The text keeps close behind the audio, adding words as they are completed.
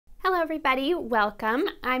Hello everybody, welcome.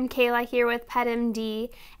 I'm Kayla here with PetMD,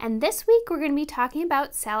 and this week we're going to be talking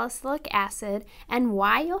about salicylic acid and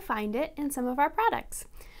why you'll find it in some of our products.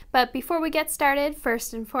 But before we get started,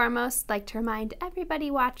 first and foremost, I'd like to remind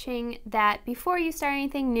everybody watching that before you start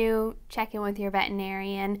anything new, check in with your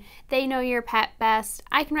veterinarian. They know your pet best.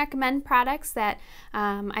 I can recommend products that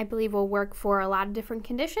I believe will work for a lot of different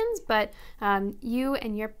conditions, but you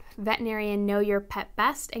and your veterinarian know your pet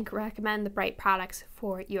best and can recommend the right products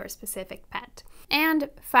for your specific pet. And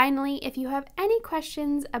finally, if you have any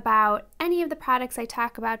questions about any of the products I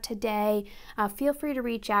talk about today, feel free to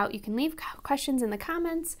reach out. You can leave questions in the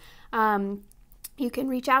comments. You can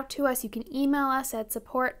reach out to us. You can email us at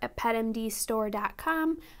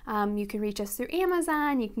support@petmdstore.com. You can reach us through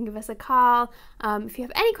Amazon. You can give us a call. If you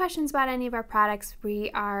have any questions about any of our products,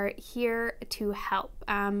 we are here to help.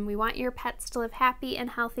 We want your pets to live happy and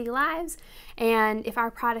healthy lives, and if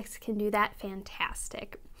our products can do that,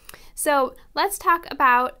 fantastic. So let's talk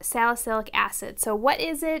about salicylic acid. So what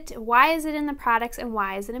is it? Why is it in the products, and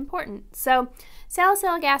why is it important? So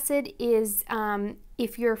salicylic acid is,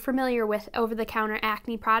 if you're familiar with over-the-counter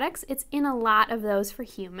acne products, it's in a lot of those for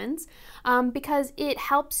humans because it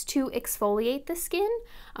helps to exfoliate the skin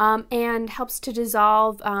and helps to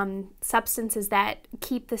dissolve substances that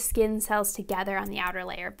keep the skin cells together on the outer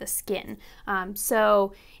layer of the skin.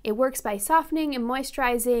 So it works by softening and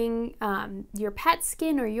moisturizing your pet's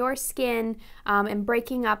skin or your skin and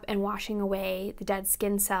breaking up and washing away the dead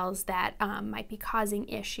skin cells that might be causing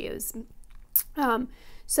issues.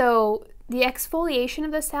 So the exfoliation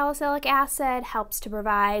of the salicylic acid helps to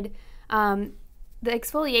provide, the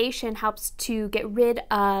exfoliation helps to get rid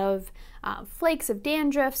of flakes of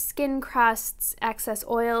dandruff, skin crusts, excess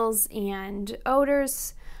oils and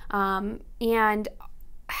odors, and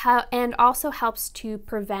also helps to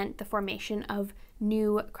prevent the formation of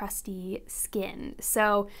new crusty skin.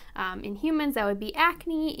 So in humans that would be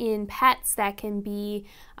acne, in pets that can be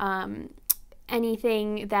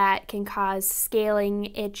anything that can cause scaling,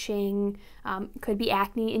 itching, could be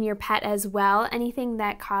acne in your pet as well. Anything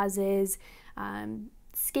that causes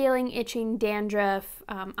scaling, itching, dandruff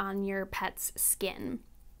on your pet's skin.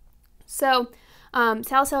 So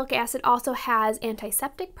salicylic acid also has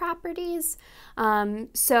antiseptic properties.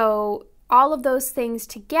 So all of those things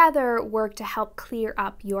together work to help clear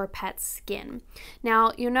up your pet's skin.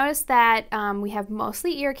 Now, you'll notice that we have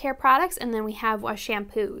mostly ear care products, and then we have a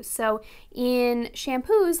shampoo. So in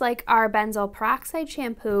shampoos, like our benzoyl peroxide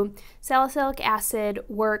shampoo, salicylic acid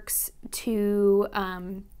works to,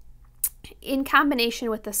 in combination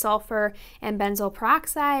with the sulfur and benzoyl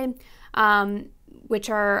peroxide, which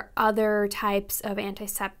are other types of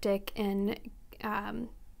antiseptic and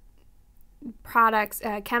products,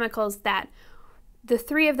 chemicals, that the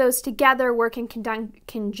three of those together work in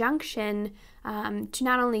conjunction to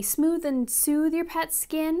not only smooth and soothe your pet's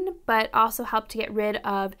skin, but also help to get rid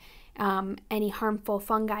of any harmful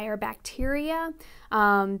fungi or bacteria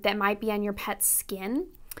that might be on your pet's skin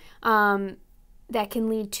that can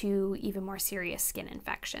lead to even more serious skin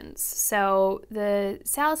infections. So the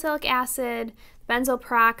salicylic acid, benzoyl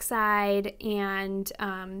peroxide, and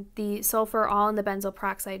the sulfur, all in the benzoyl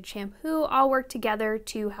peroxide shampoo, all work together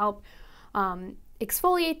to help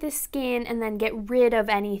exfoliate the skin and then get rid of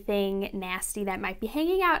anything nasty that might be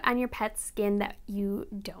hanging out on your pet's skin that you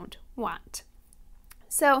don't want.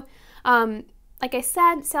 So like I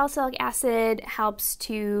said, salicylic acid helps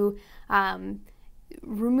to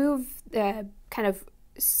remove the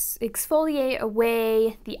exfoliate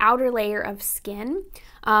away the outer layer of skin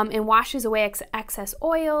and washes away excess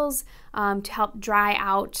oils to help dry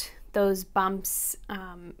out those bumps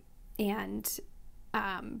and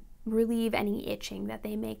relieve any itching that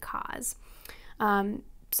they may cause.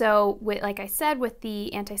 So like I said, with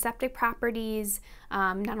the antiseptic properties,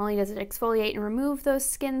 not only does it exfoliate and remove those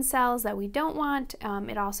skin cells that we don't want,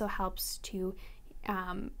 it also helps to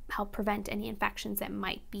help prevent any infections that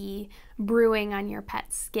might be brewing on your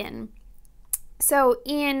pet's skin. So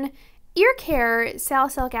in ear care,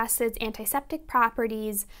 salicylic acid's antiseptic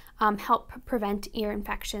properties help prevent ear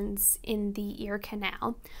infections in the ear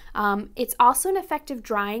canal. It's also an effective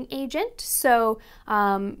drying agent, so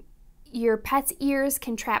your pet's ears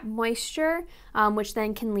can trap moisture, which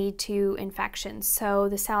then can lead to infections. So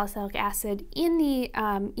the salicylic acid in the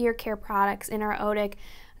ear care products, in our Otic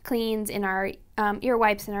cleans, in our ear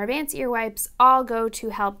wipes and our advanced ear wipes, all go to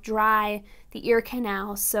help dry the ear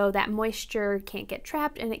canal so that moisture can't get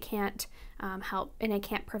trapped and it can't help, and it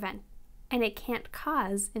can't prevent, and it can't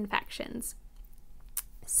cause infections.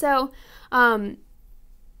 So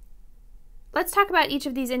let's talk about each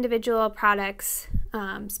of these individual products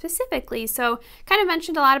specifically. So kind of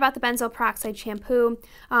mentioned a lot about the benzoyl peroxide shampoo.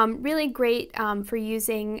 Really great for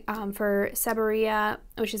using for seborrhea,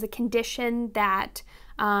 which is a condition that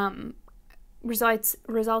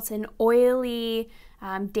results in oily,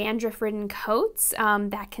 dandruff-ridden coats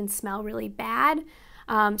that can smell really bad.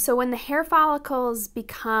 So when the hair follicles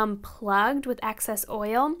become plugged with excess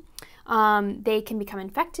oil, they can become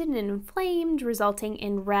infected and inflamed, resulting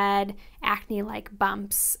in red, acne-like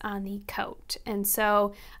bumps on the coat. And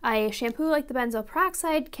so a shampoo like the benzoyl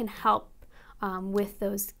peroxide can help with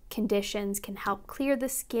those conditions, can help clear the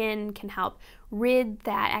skin, can help rid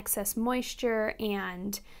that excess moisture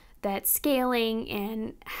and that scaling,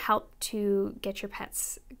 and help to get your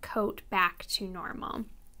pet's coat back to normal.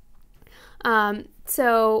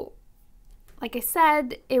 So like I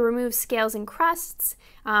said, it removes scales and crusts.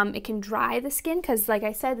 It can dry the skin because, like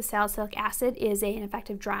I said, the salicylic acid is an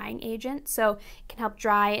effective drying agent, so it can help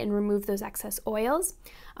dry and remove those excess oils.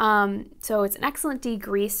 So it's an excellent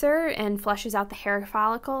degreaser and flushes out the hair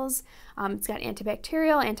follicles. It's got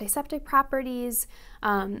antibacterial, antiseptic properties.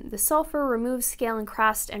 The sulfur removes scale and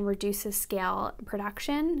crust and reduces scale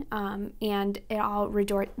production, and it all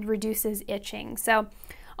reduces itching. So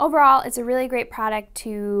overall, it's a really great product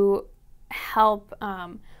to help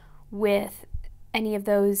with any of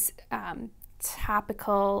those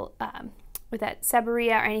topical, with that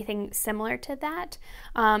seborrhea or anything similar to that.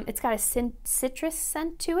 It's got a citrus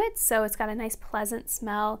scent to it, so it's got a nice pleasant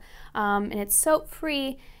smell, and it's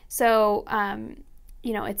soap-free, so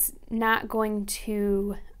you know, it's not going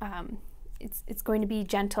to it's going to be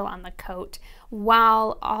gentle on the coat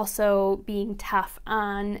while also being tough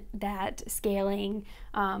on that scaling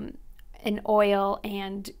and oil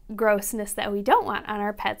and grossness that we don't want on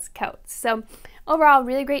our pets' coats. So overall,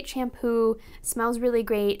 really great shampoo, smells really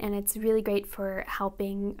great, and it's really great for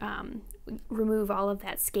helping remove all of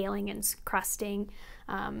that scaling and crusting,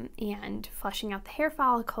 and flushing out the hair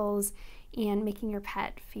follicles and making your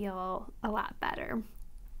pet feel a lot better.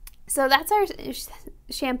 So that's our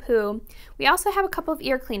shampoo. We also have a couple of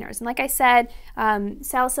ear cleaners, and like I said,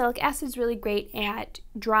 salicylic acid is really great at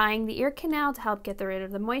drying the ear canal to help get rid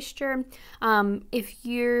of the moisture. If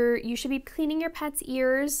you should be cleaning your pet's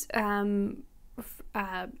ears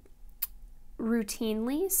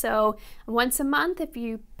routinely, so once a month. If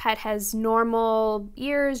your pet has normal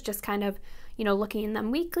ears, just kind of, you know, looking in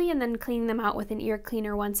them weekly and then cleaning them out with an ear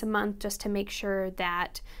cleaner once a month, just to make sure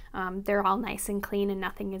that they're all nice and clean and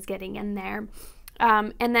nothing is getting in there.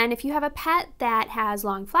 And then if you have a pet that has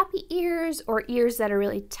long floppy ears, or ears that are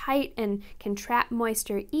really tight and can trap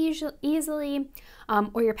moisture easily,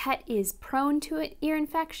 or your pet is prone to ear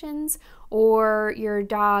infections, or your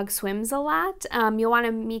dog swims a lot, you'll want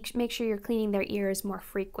to make sure you're cleaning their ears more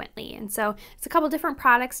frequently. And so it's a couple different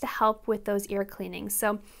products to help with those ear cleanings.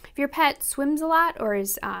 So if your pet swims a lot or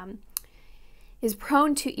is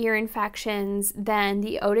prone to ear infections, then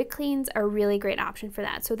the Otic cleans are a really great option for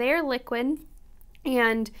that. So they are liquid.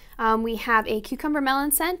 And we have a cucumber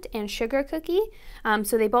melon scent and sugar cookie.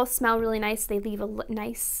 So they both smell really nice. They leave a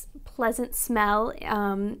nice, pleasant smell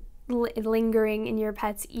lingering in your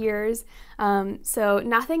pet's ears. So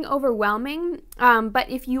nothing overwhelming. But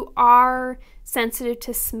if you are sensitive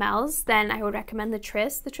to smells, then I would recommend the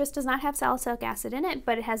Tris. The Tris does not have salicylic acid in it,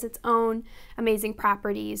 but it has its own amazing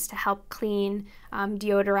properties to help clean,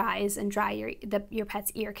 deodorize, and dry your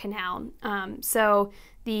pet's ear canal. So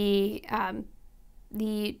the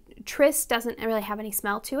Tris doesn't really have any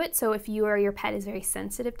smell to it, so if you or your pet is very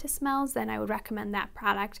sensitive to smells, then I would recommend that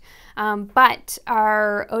product. But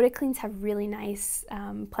our Otic cleans have really nice,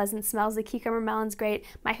 pleasant smells. The cucumber melon's great.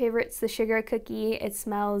 My favorite's the sugar cookie. It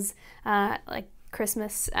smells like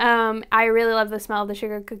Christmas. I really love the smell of the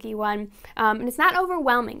sugar cookie one, and it's not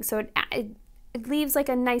overwhelming, so it leaves like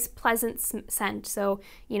a nice, pleasant scent. So,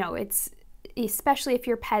 you know, it's especially if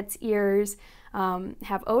your pet's ears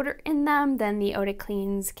have odor in them, then the Otic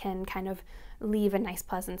cleans can kind of leave a nice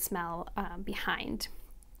pleasant smell behind.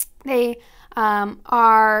 They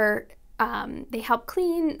they help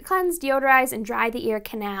cleanse, deodorize, and dry the ear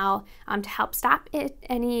canal to help stop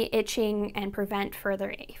any itching and prevent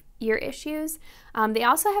further ear issues. They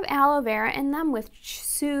also have aloe vera in them, which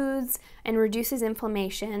soothes and reduces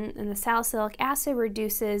inflammation, and the salicylic acid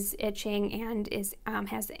reduces itching and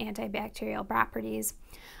has antibacterial properties.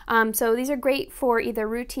 So these are great for either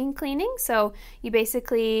routine cleaning, so you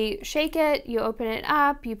basically shake it, you open it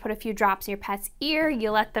up, you put a few drops in your pet's ear,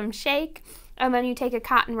 you let them shake, and then you take a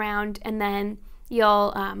cotton round, and then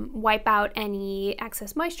you'll wipe out any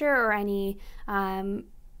excess moisture or any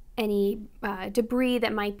debris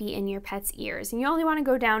that might be in your pet's ears. And you only want to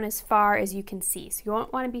go down as far as you can see. So you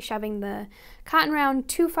won't want to be shoving the cotton round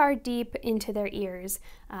too far deep into their ears,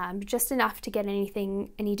 just enough to get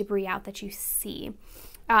any debris out that you see.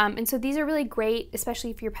 And so these are really great, especially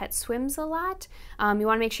if your pet swims a lot. You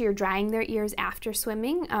want to make sure you're drying their ears after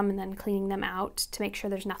swimming, and then cleaning them out to make sure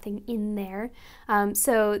there's nothing in there.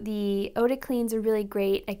 So the Otic cleans are really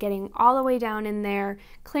great at getting all the way down in there,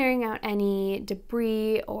 clearing out any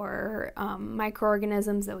debris or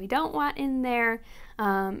microorganisms that we don't want in there,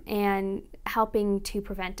 and helping to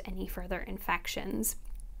prevent any further infections.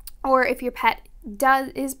 Or if your pet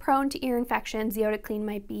is prone to ear infections, the Otic clean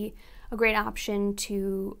might be a great option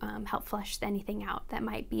to help flush anything out that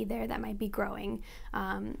might be there, that might be growing,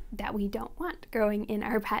 that we don't want growing in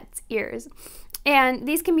our pet's ears. And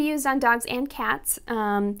these can be used on dogs and cats.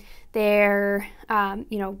 They're,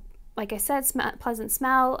 like I said, pleasant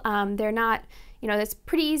smell. They're not, it's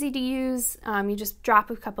pretty easy to use. You just drop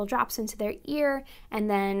a couple drops into their ear and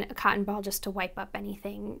then a cotton ball just to wipe up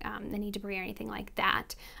anything, any debris or anything like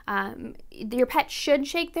that. Your pet should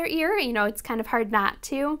shake their ear. It's kind of hard not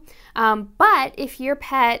to. But if your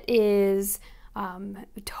pet is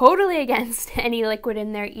totally against any liquid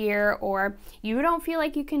in their ear, or you don't feel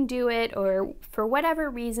like you can do it, or for whatever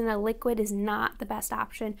reason a liquid is not the best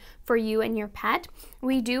option for you and your pet,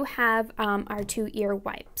 we do have our 2 ear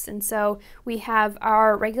wipes. And so we have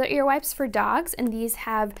our regular ear wipes for dogs, and these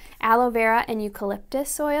have aloe vera and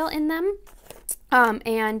eucalyptus oil in them.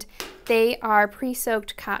 And they are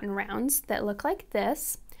pre-soaked cotton rounds that look like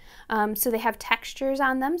this. So they have textures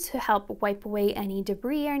on them to help wipe away any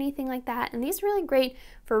debris or anything like that. And these are really great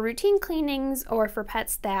for routine cleanings, or for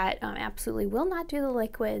pets that absolutely will not do the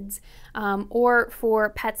liquids, or for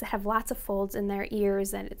pets that have lots of folds in their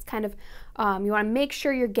ears. And it's kind of, you want to make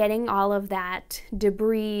sure you're getting all of that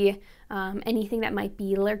debris, anything that might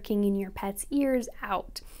be lurking in your pet's ears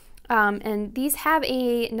out. And these have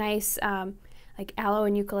a nice like aloe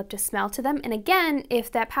and eucalyptus smell to them. And again, if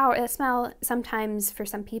that smell sometimes for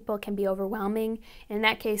some people can be overwhelming, in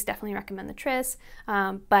that case, definitely recommend the Tris.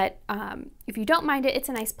 But if you don't mind it, it's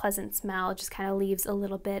a nice pleasant smell. It just kind of leaves a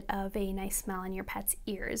little bit of a nice smell in your pet's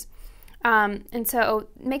ears. And so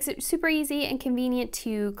it makes it super easy and convenient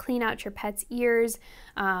to clean out your pet's ears.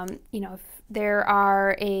 If there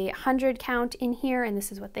are 100 count in here, and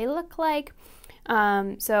this is what they look like.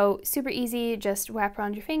 So super easy, just wrap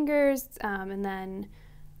around your fingers, and then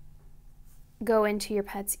go into your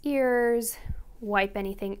pet's ears, wipe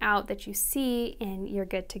anything out that you see, and you're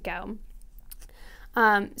good to go.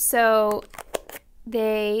 So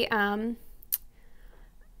they're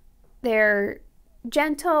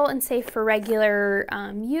gentle and safe for regular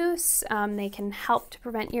use. They can help to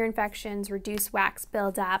prevent ear infections, reduce wax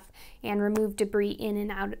buildup, and remove debris in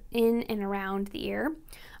and around the ear.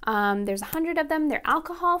 There's 100 of them. They're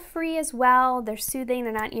alcohol-free as well. They're soothing.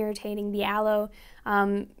 They're not irritating. The aloe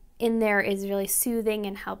in there is really soothing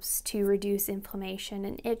and helps to reduce inflammation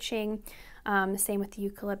and itching. Same with the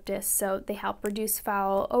eucalyptus. So they help reduce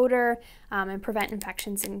foul odor and prevent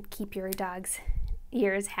infections and keep your dog's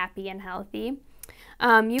ears happy and healthy.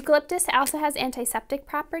 Eucalyptus also has antiseptic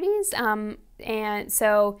properties, and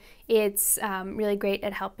so it's really great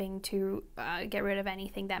at helping to get rid of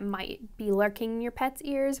anything that might be lurking in your pet's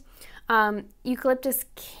ears. Eucalyptus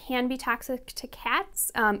can be toxic to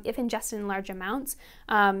cats if ingested in large amounts.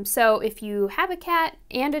 So if you have a cat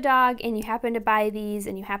and a dog and you happen to buy these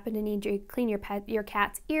and you happen to need to clean your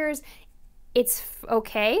cat's ears, it's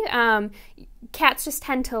okay. Cats just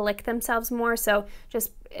tend to lick themselves more, so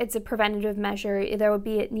it's a preventative measure. There would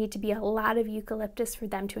need to be a lot of eucalyptus for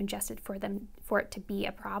them to ingest it for it to be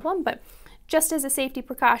a problem. But just as a safety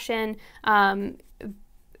precaution,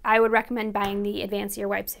 I would recommend buying the advanced ear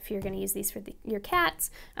wipes if you're going to use these for your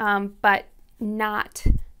cats, but not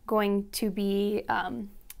going to be.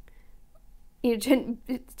 It shouldn't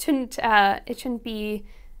be.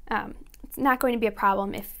 It's not going to be a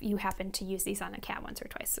problem if you happen to use these on a cat once or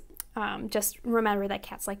twice. Just remember that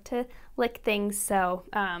cats like to lick things, so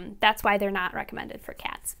that's why they're not recommended for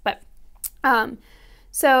cats. But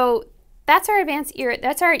so that's our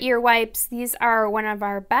ear wipes. These are one of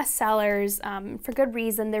our best sellers for good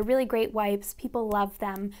reason. They're really great wipes. People love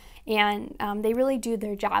them, and they really do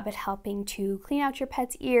their job at helping to clean out your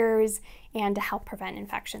pet's ears and to help prevent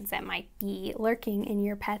infections that might be lurking in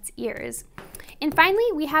your pet's ears. And finally,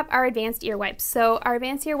 we have our advanced ear wipes. So our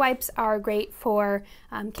advanced ear wipes are great for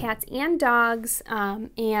cats and dogs,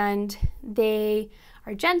 and they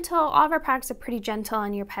are gentle. All of our products are pretty gentle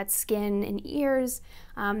on your pet's skin and ears.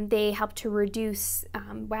 They help to reduce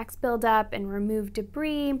wax buildup and remove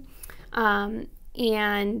debris,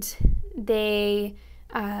 and they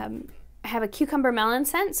have a cucumber melon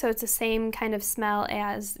scent, so it's the same kind of smell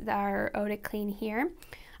as our Otic Clean here.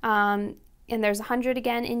 And there's 100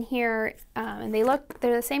 again in here, and they're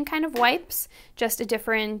the same kind of wipes, just a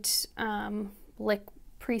different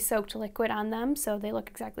pre-soaked liquid on them, so they look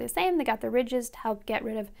exactly the same. They got the ridges to help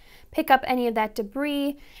pick up any of that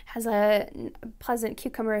debris. Has a pleasant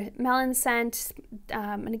cucumber melon scent,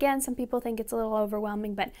 and again, some people think it's a little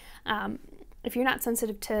overwhelming, but if you're not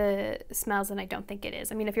sensitive to smells, then I don't think it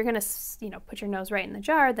is. I mean, if you're gonna, put your nose right in the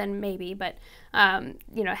jar, then maybe, but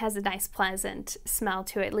it has a nice pleasant smell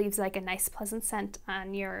to it. It leaves like a nice pleasant scent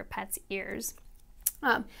on your pet's ears.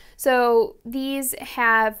 So these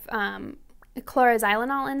have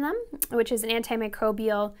chloroxylenol in them, which is an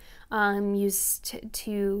antimicrobial used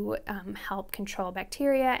to help control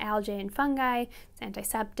bacteria, algae, and fungi. It's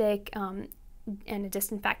antiseptic and a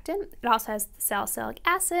disinfectant. It also has the salicylic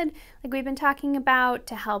acid, like we've been talking about,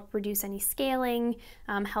 to help reduce any scaling,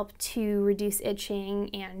 help to reduce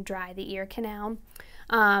itching and dry the ear canal,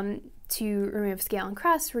 to remove scale and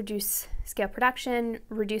crust, reduce scale production,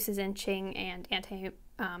 reduces itching, and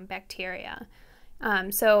antibacteria.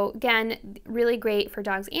 So again, really great for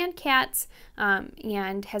dogs and cats,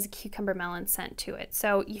 and has a cucumber melon scent to it.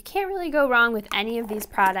 So you can't really go wrong with any of these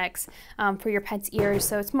products for your pet's ears,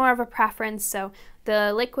 so it's more of a preference. So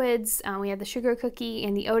the liquids, we have the Sugar Cookie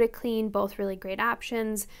and the Otic Clean, both really great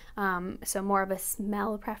options, so more of a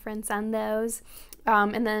smell preference on those.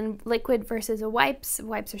 And then liquid versus wipes.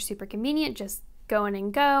 Wipes are super convenient, just go in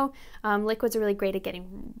and go. Liquids are really great at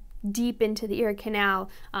getting deep into the ear canal,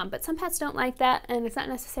 but some pets don't like that, and it's not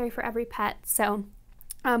necessary for every pet. So,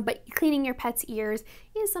 but cleaning your pet's ears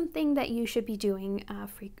is something that you should be doing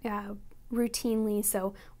routinely.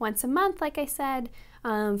 So once a month, like I said,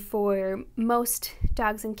 for most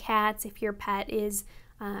dogs and cats. If your pet is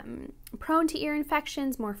prone to ear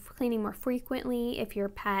infections, cleaning more frequently. If your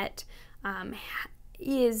pet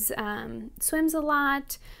swims a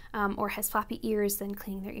lot or has floppy ears, then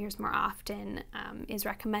cleaning their ears more often is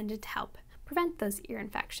recommended to help prevent those ear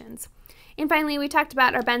infections. And finally, we talked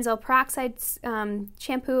about our benzoyl peroxide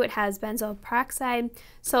shampoo. It has benzoyl peroxide,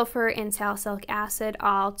 sulfur, and salicylic acid,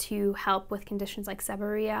 all to help with conditions like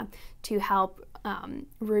seborrhea, to help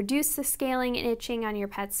reduce the scaling and itching on your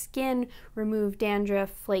pet's skin, remove dandruff,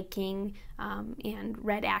 flaking, and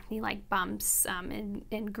red acne-like bumps,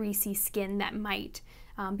 and greasy skin that might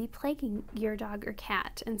be plaguing your dog or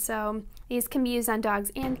cat. And so these can be used on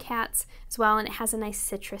dogs and cats as well, and it has a nice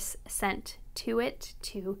citrus scent to it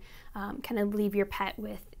to kind of leave your pet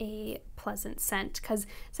with a pleasant scent, because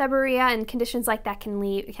seborrhea and conditions like that can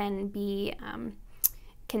leave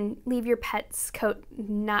your pet's coat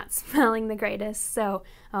not smelling the greatest. So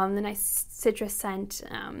the nice citrus scent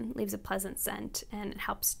leaves a pleasant scent, and it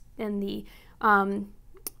helps, and the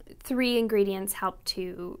 3 ingredients help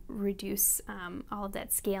to reduce all of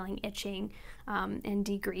that scaling, itching, and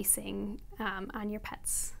degreasing on your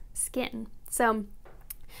pet's skin. So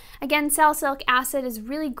again, salicylic acid is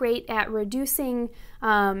really great at reducing,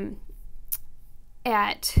 at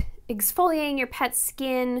exfoliating your pet's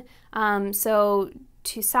skin, so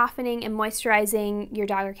to softening and moisturizing your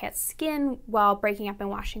dog or cat's skin while breaking up and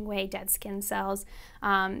washing away dead skin cells.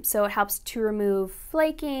 So it helps to remove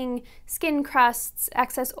flaking, skin crusts,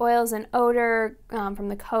 excess oils and odor from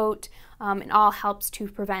the coat. It all helps to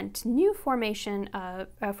prevent formation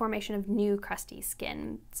of new crusty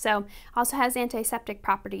skin. So also has antiseptic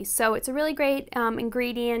properties. So it's a really great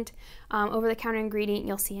ingredient, over-the-counter ingredient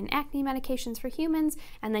you'll see in acne medications for humans,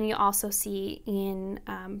 and then you also see in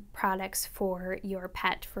products for your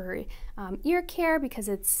pet for ear care, because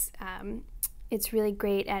it's really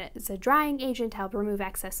great as a drying agent to help remove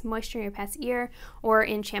excess moisture in your pet's ear, or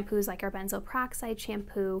in shampoos like our benzoyl peroxide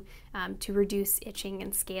shampoo to reduce itching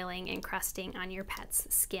and scaling and crusting on your pet's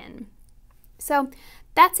skin. So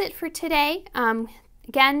that's it for today.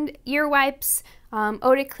 Again, ear wipes,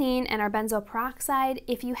 Otic Clean, and our benzoyl peroxide.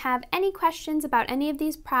 If you have any questions about any of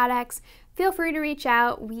these products, feel free to reach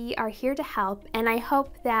out. We are here to help, and I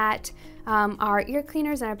hope that our ear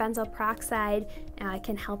cleaners and our benzoyl peroxide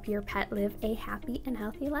can help your pet live a happy and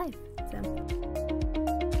healthy life. So.